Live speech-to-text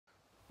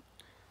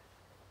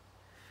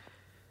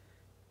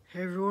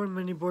Hey everyone,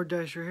 Mini Board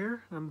Dasher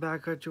here. I'm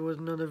back at you with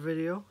another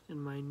video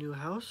in my new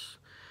house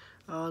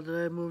that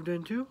I moved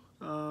into.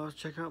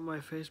 Check out my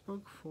Facebook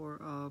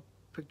for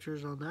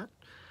pictures on that.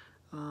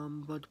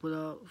 But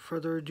without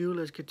further ado,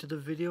 let's get to the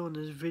video. In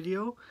this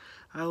video,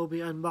 I will be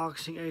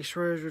unboxing a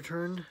Shredder's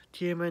Return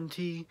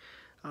TMNT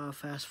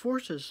Fast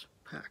Forces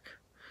pack.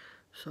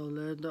 So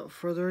without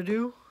further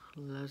ado,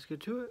 let's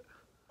get to it.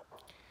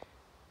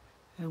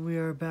 And we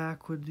are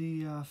back with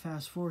the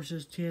Fast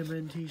Forces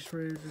TMNT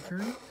Shredder's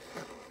Return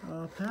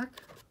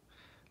pack.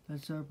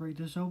 Let's break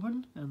this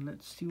open and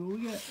let's see what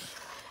we get.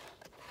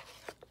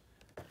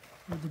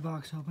 With the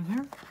box open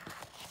here.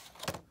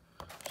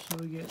 So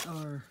we get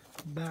our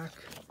back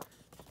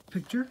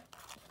picture.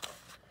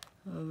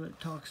 It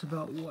talks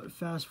about what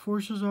Fast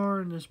Forces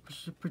are in this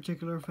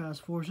particular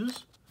Fast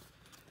Forces.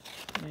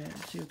 And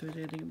see if there's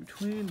anything in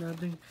between.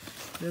 Nothing.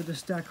 They're the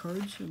stack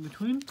cards in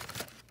between.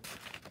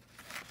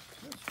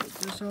 Let's get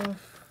this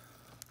off.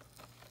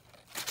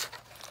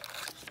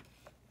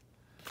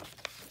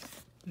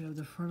 We have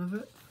the front of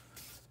it.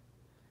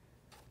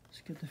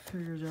 Let's get the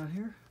figures out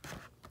here.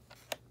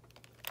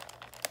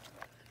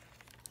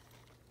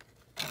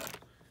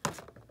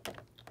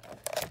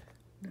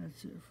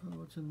 That's it for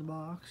what's in the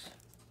box.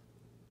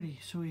 Okay,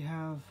 so we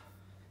have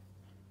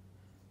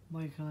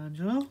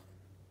Michelangelo.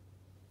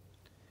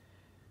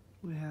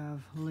 We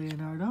have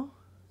Leonardo.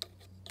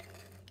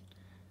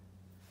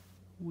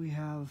 We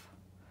have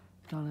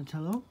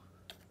Donatello.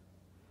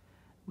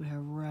 We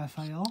have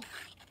Raphael.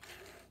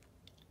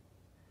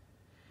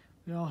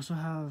 We also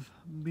have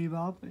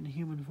Bebop in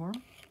human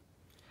form,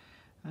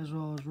 as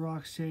well as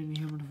Rocksteady in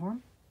human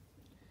form.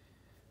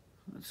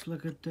 Let's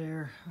look at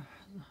their...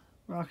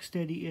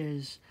 Rocksteady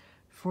is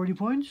 40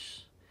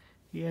 points.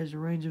 He has a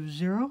range of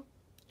 0.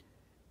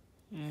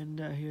 And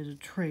he has a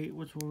trait,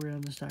 which we'll read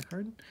on the stat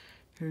card.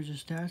 Here's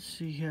his stats.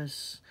 He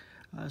has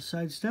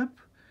sidestep,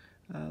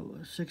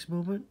 6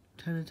 movement,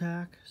 10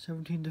 attack,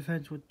 17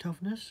 defense with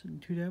toughness, and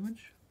 2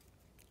 damage.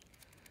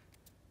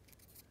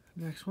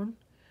 Next one.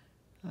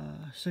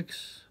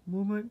 6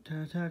 movement,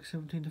 10 attack,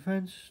 17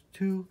 defense,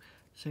 2,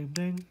 same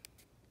thing.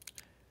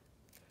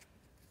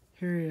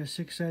 Here he has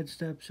 6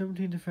 sidestep,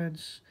 17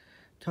 defense,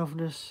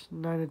 toughness,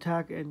 9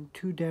 attack, and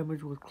 2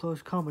 damage with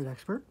close combat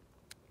expert.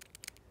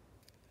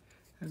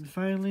 And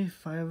finally,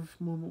 5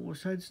 movement with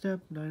sidestep,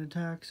 9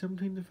 attack,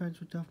 17 defense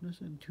with toughness,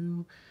 and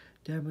 2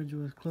 damage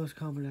with close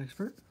combat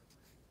expert.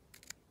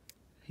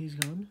 He's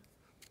gone.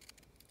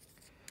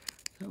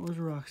 That was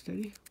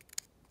Rocksteady.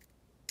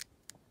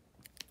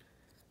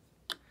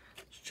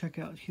 Check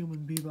out Human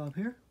Bebop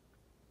here.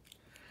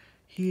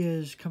 He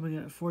is coming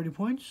in at 40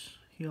 points.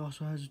 He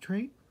also has a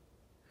trait.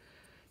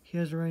 He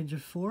has a range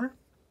of 4.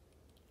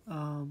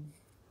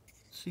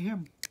 See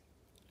him.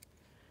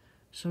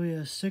 So he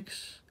has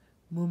 6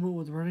 movement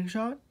with running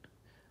shot,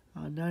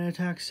 9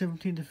 attack,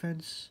 17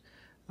 defense,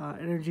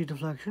 energy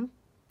deflection,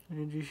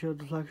 energy shield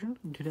deflection,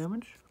 and 2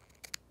 damage.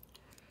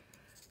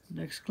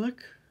 Next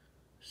click,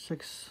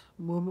 6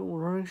 movement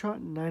with running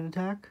shot, 9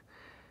 attack,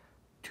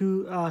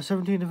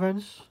 17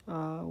 defense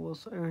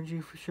with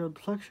energy for shield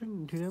deflection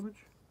and 2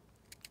 damage.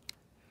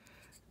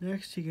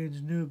 Next, he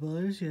gains new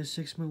abilities. He has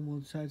 6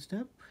 movement with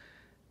sidestep,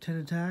 10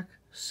 attack,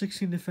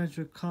 16 defense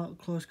with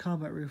close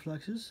combat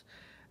reflexes,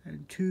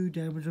 and 2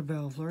 damage with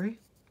Battle Fury.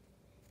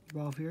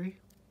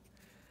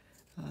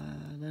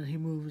 Then he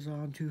moves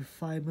on to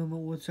 5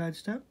 movement with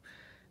sidestep,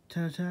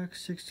 10 attack,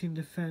 16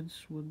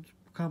 defense with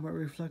combat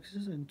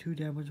reflexes, and 2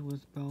 damage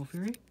with Battle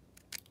Fury.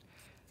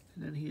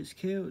 And then he is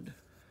KO'd.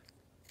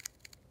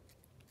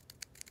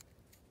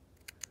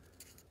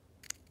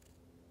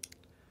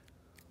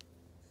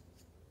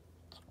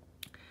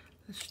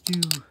 Let's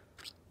do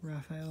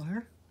Raphael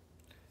here.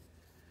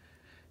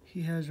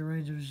 He has a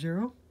range of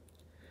 0.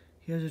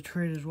 He has a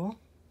trait as well.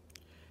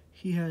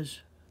 He has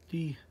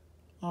the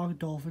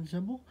dolphin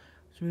symbol,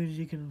 which means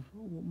he can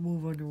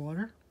move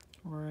underwater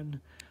or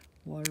in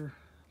water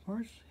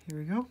parts. Here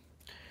we go.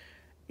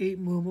 8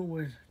 movement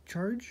with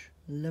charge,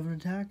 11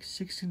 attack,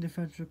 16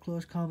 defense with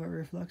close combat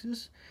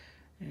reflexes,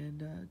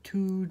 and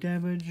 2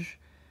 damage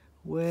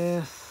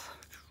with...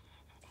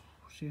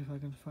 See if I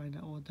can find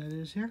out what that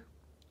is here.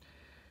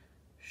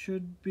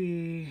 Should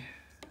be...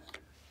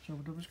 Let's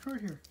open up his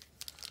card here.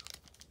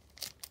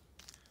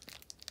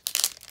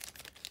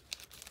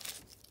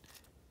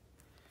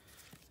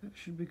 That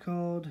should be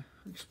called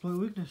Exploit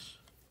Weakness.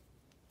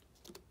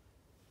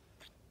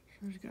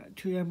 So he's got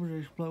 2 damage to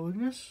Exploit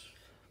Weakness.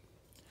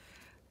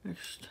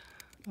 Next,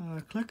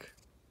 click.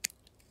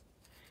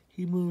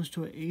 He moves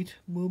to an 8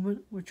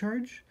 movement with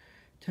charge,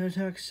 10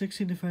 attack,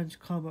 16 defense,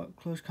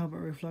 close combat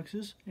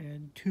reflexes,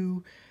 and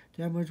 2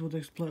 damage with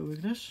Exploit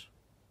Weakness.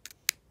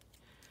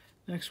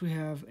 Next, we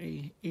have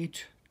a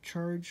 8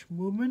 charge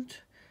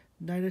movement,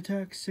 9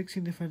 attack,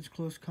 16 defense,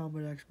 close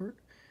combat expert,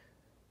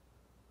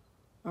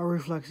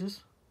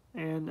 reflexes,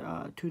 and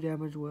 2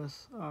 damage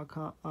with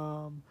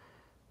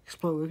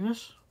Exploit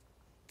Weakness.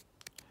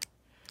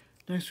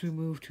 Next, we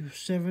move to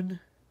 7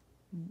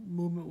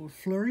 movement with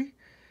Flurry,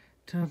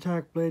 10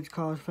 attack, blades,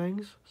 claws,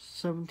 fangs,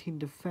 17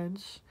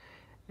 defense,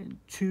 and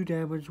 2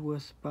 damage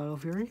with Battle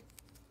Fury.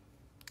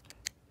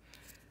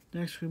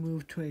 Next we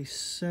move to a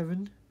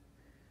 7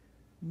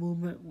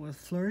 movement with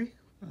Flurry,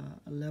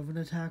 11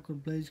 attack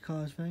with Blades,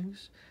 Claws,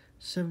 Fangs,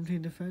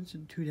 17 defense,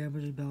 and 2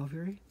 damage with Battle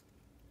Fury.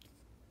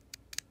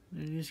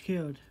 And he is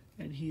KO'd,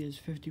 and he is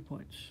 50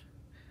 points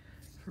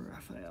for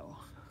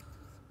Raphael.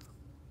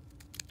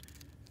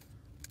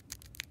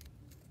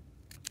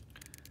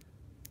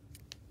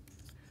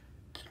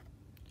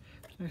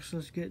 Next,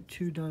 let's get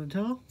to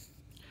Donatello.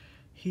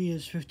 He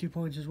is 50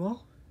 points as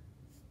well.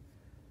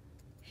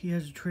 He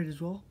has a trait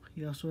as well.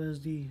 He also has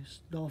the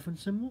dolphin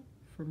symbol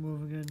for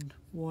moving in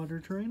water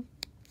terrain.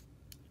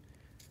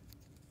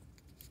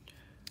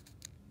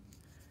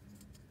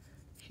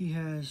 He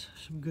has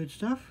some good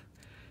stuff.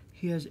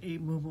 He has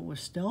 8 movement with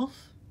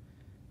stealth.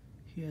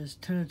 He has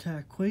 10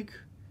 attack Quake,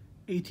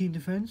 18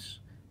 defense,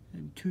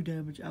 and 2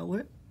 damage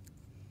outwit.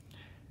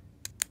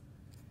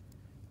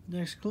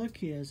 Next click,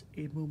 he has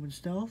 8 movement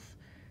stealth,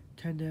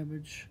 10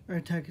 damage, or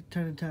 10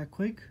 attack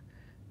Quake,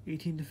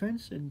 18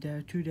 defense, and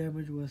 2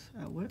 damage with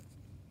outwit.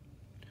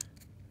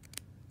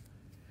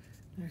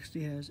 Next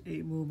he has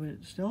 8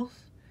 movement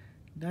stealth,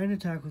 9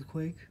 attack with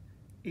Quake,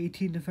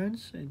 18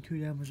 defense, and 2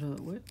 damage with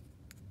outwit.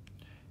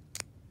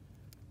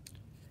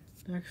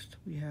 Next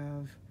we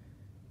have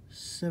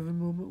 7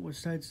 movement with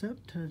sidestep,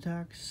 10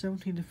 attack,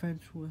 17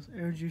 defense with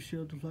energy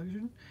shield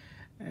deflection,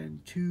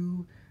 and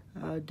 2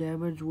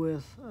 damage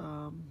with,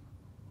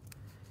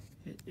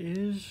 it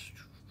is,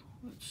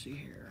 let's see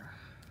here,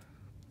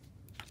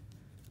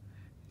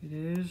 it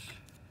is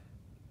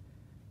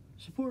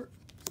support.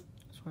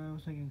 That's why I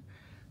was thinking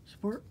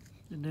support.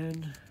 And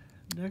then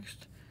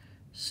next,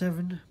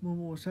 7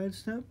 movement with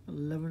sidestep,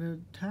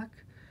 11 attack,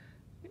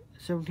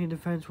 17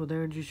 defense with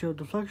energy shield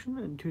deflection,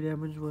 and 2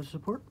 damage with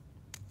support.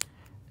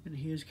 And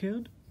he is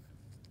killed.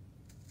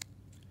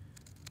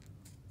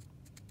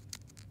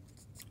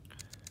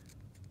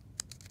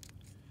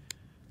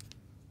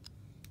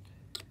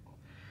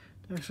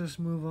 Next, let's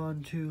move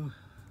on to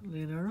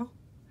Leonardo.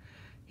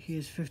 He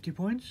is 50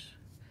 points.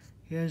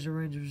 He has a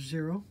range of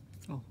 0.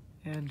 Oh,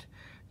 and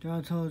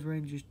Donatello's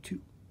range is 2.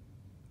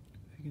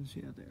 If you can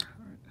see that there.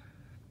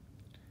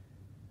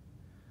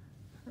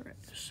 Alright,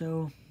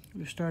 so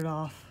we start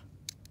off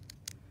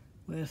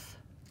with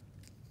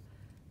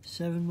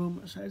 7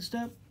 movement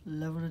sidestep,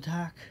 11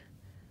 attack,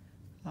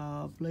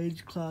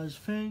 Blades, Claws,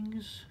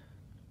 Fangs,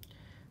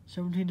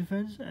 17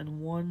 defense,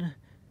 and 1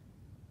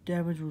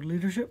 damage with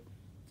leadership.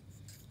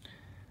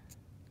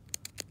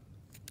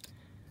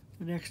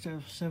 We next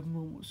have 7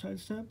 movement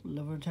sidestep,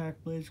 11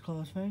 attack, Blades,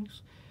 Claws,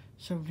 Fangs,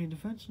 17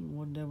 defense, and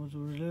 1 damage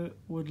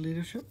with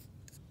leadership.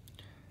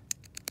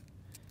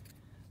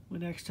 We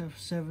next have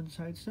 7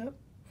 sidestep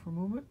for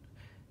movement,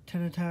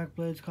 10 attack,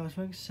 Blades, Claws,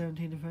 Fangs,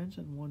 17 defense,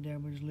 and 1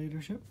 damage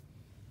leadership.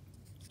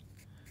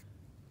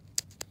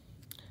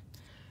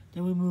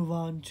 Then we move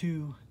on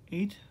to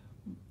 8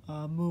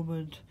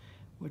 movement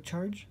with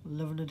charge,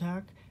 11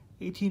 attack,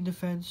 18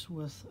 defense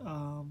with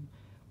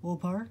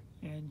willpower,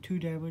 and 2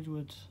 damage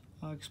with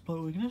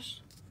explode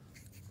weakness.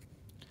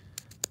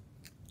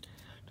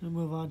 Then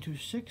we move on to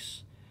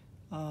 6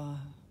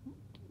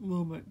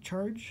 movement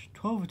charge,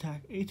 12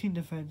 attack, 18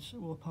 defense,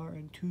 willpower,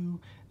 and 2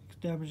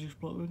 damage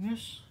explode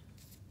weakness.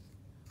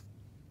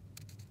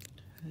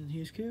 And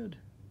he is killed.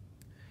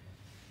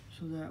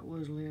 So that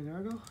was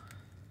Leonardo.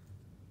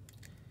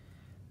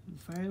 And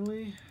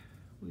finally,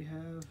 we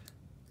have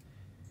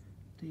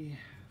the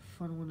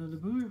fun one of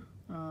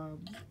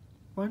the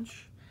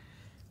bunch.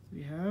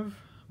 We have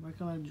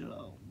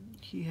Michelangelo.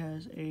 He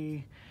has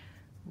a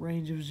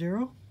range of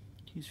 0.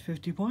 He's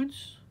 50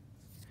 points.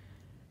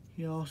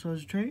 He also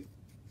has a trait.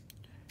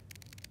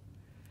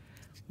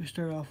 We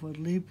start off with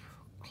leap,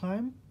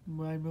 climb,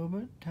 9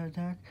 movement, 10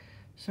 attack,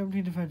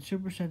 17 defense,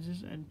 super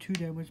senses, and 2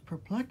 damage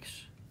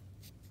perplex.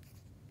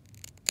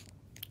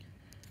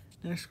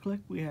 Next click,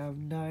 we have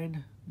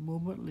 9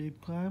 movement, leap,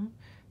 climb,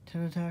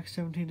 10 attack,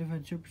 17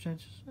 defense, super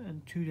senses,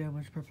 and 2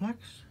 damage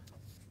perplex.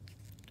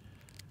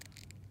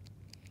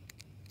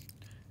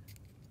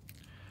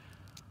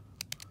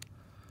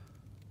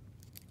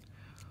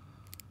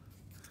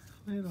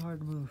 A little hard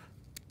to move.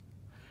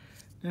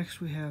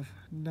 Next we have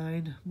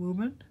 9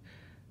 movement,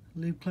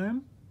 leap,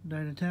 climb,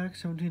 9 attack,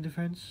 17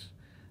 defense,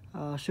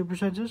 super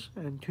senses,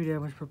 and 2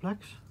 damage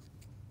perplex.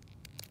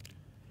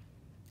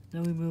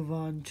 Then we move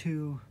on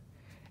to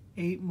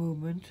 8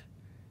 movement,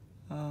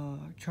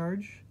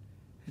 charge,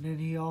 and then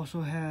he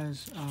also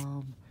has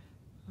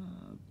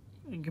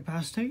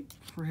incapacitate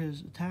for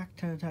his attack,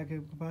 10 attack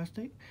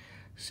incapacitate,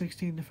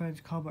 16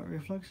 defense, combat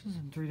reflexes,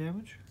 and 3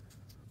 damage.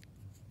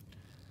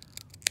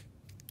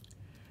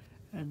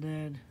 And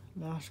then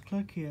last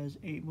click, he has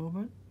 8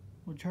 movement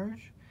with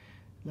charge,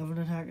 11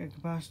 attack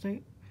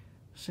incapacitate,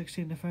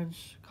 16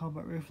 defense,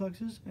 combat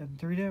reflexes, and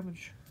 3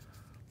 damage.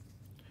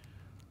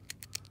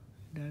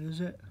 That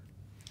is it.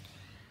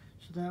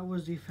 So that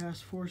was the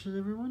Fast Forces,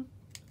 everyone.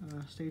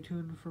 Stay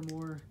tuned for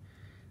more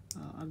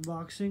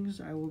unboxings.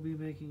 I will be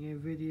making a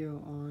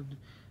video on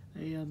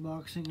a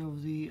unboxing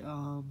of the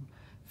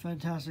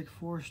Fantastic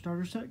Four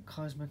starter set,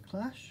 Cosmic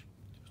Clash.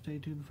 stay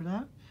tuned for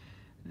that.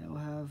 And I'll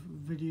have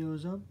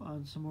videos up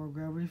on some more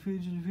gravity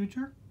feeds in the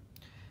future.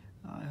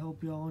 I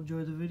hope you all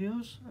enjoy the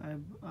videos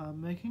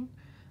I'm making.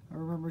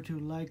 Remember to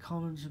like,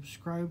 comment, and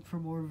subscribe for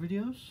more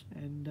videos,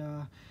 and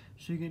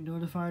so you get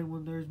notified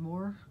when there's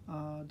more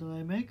that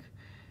I make.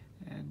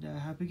 And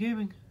happy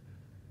gaming.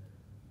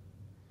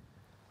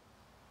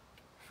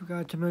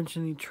 Forgot to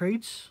mention the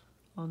traits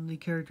on the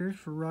characters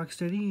for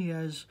Rocksteady. He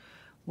has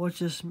What's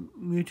This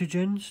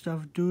Mutagen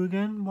Stuff Do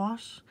Again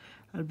boss.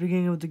 At the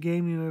beginning of the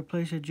game, you may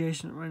replace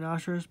adjacent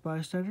rhinoceros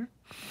bystander.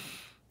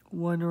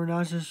 When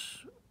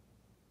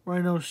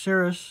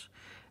rhinoceros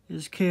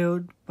is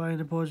KO'd by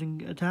an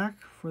opposing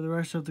attack, for the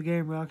rest of the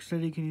game,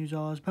 Rocksteady can use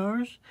all his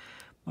powers.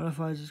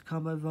 Modifies his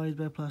combat values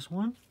by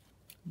 +1.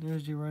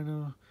 There's the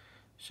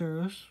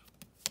rhinoceros.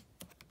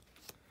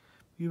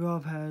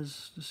 Bebop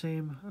has the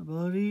same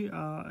ability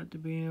at the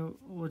beginning of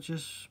What's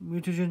This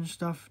Mutagen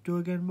Stuff Do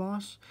Again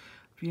boss.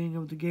 At the beginning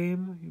of the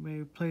game, you may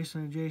replace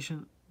an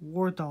adjacent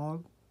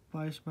warthog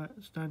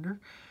bystander.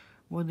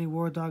 When the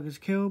warthog is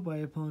killed by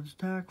opponent's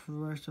attack, for the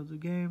rest of the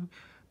game,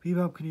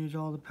 Bebop can use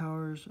all the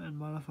powers and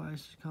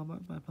modifies his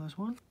combat by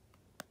 +1.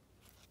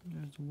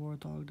 There's the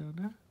warthog down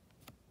there.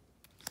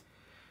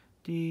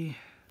 The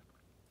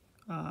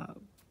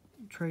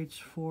traits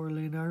for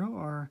Leonardo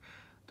are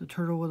the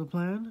Turtle with a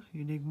Plan,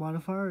 unique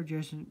modifier.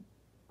 Adjacent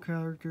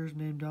characters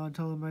named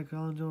Donatello,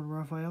 Michelangelo, and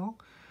Raphael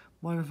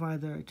modify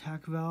their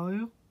attack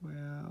value by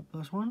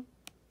 +1.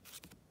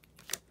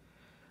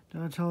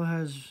 Donatello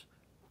has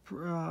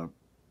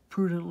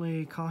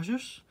Prudently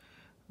Cautious,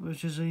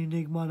 which is a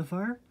unique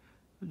modifier.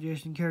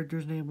 Adjacent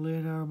characters named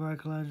Leonardo,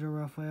 Michelangelo, and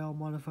Raphael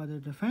modify their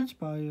defense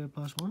value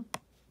by +1.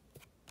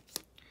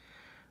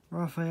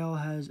 Raphael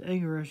has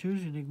Anger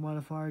Issues, unique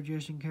modifier.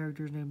 Adjacent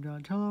characters named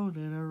Donatello,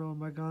 Leonardo, and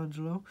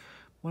Michelangelo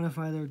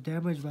modify their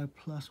damage by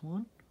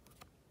 +1.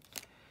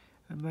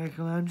 And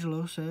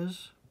Michelangelo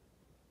says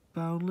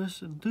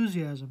Boundless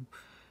Enthusiasm,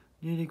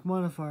 unique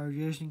modifier.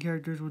 Adjacent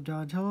characters with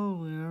Donatello,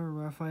 Leonardo, and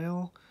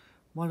Raphael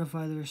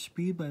modify their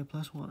speed by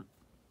 +1.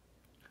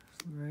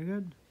 Very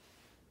good.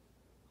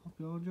 Hope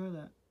you all enjoy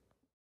that.